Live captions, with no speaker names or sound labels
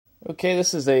Okay,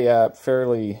 this is a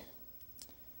fairly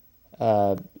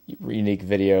unique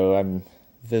video. I'm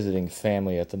visiting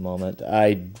family at the moment.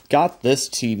 I got this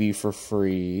TV for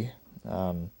free.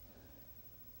 Magnavox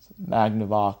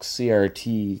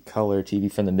CRT color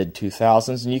TV from the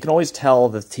mid-2000s, and you can always tell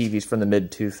the TVs from the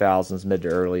mid-2000s, mid to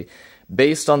early,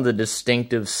 based on the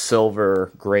distinctive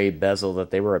silver gray bezel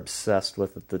that they were obsessed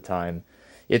with at the time.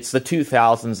 It's the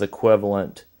 2000s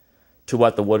equivalent to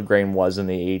what the wood grain was in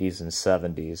the 80s and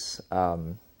 70s.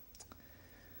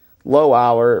 Low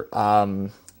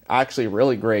hour, actually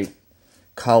really great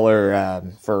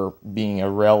color for being a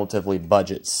relatively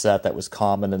budget set that was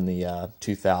common in the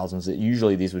 2000s.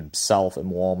 Usually these would sell in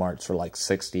Walmarts for like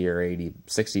 60 or 80,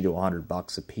 60 to 100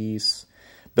 bucks a piece.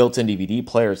 Built-in DVD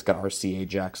player. It's got RCA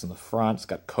jacks in the front. It's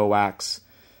got coax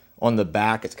on the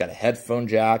back. It's got a headphone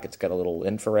jack. It's got a little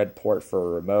infrared port for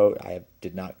a remote.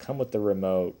 Did not come with the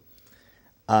remote.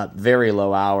 Very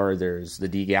low hour. There's the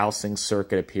degaussing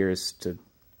circuit appears to...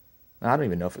 I don't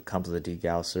even know if it comes with a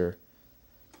degausser.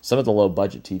 Some of the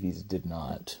low-budget TVs did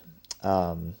not.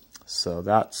 So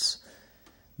that's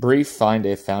brief find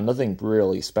I found. Nothing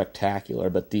really spectacular,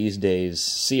 but these days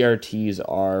CRTs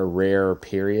are rare,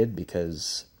 period,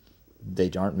 because they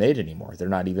aren't made anymore. They're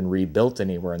not even rebuilt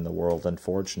anywhere in the world,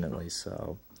 unfortunately.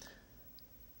 So,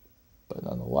 but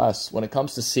nonetheless, when it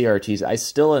comes to CRTs, I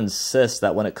still insist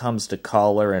that when it comes to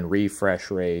color and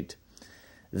refresh rate,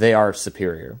 they are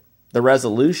superior. The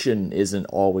resolution isn't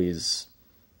always,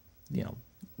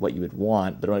 what you would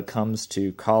want, but when it comes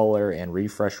to color and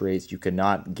refresh rates, you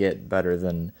cannot get better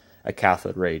than a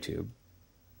cathode ray tube.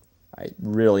 I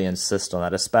really insist on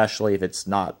that, especially if it's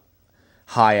not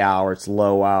high hour, it's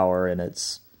low hour, and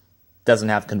it's doesn't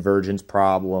have convergence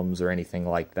problems or anything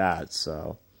like that.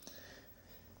 So,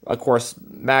 of course,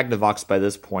 Magnavox by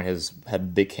this point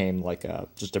had became like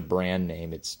just a brand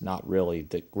name. It's not really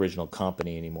the original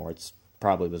company anymore. It's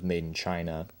probably was made in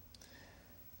China,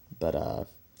 but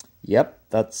yep,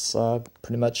 that's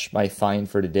pretty much my find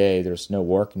for today. There's no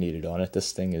work needed on it.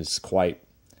 This thing is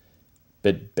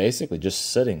basically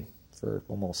just sitting for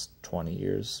almost 20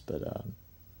 years, but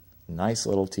nice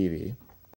little TV.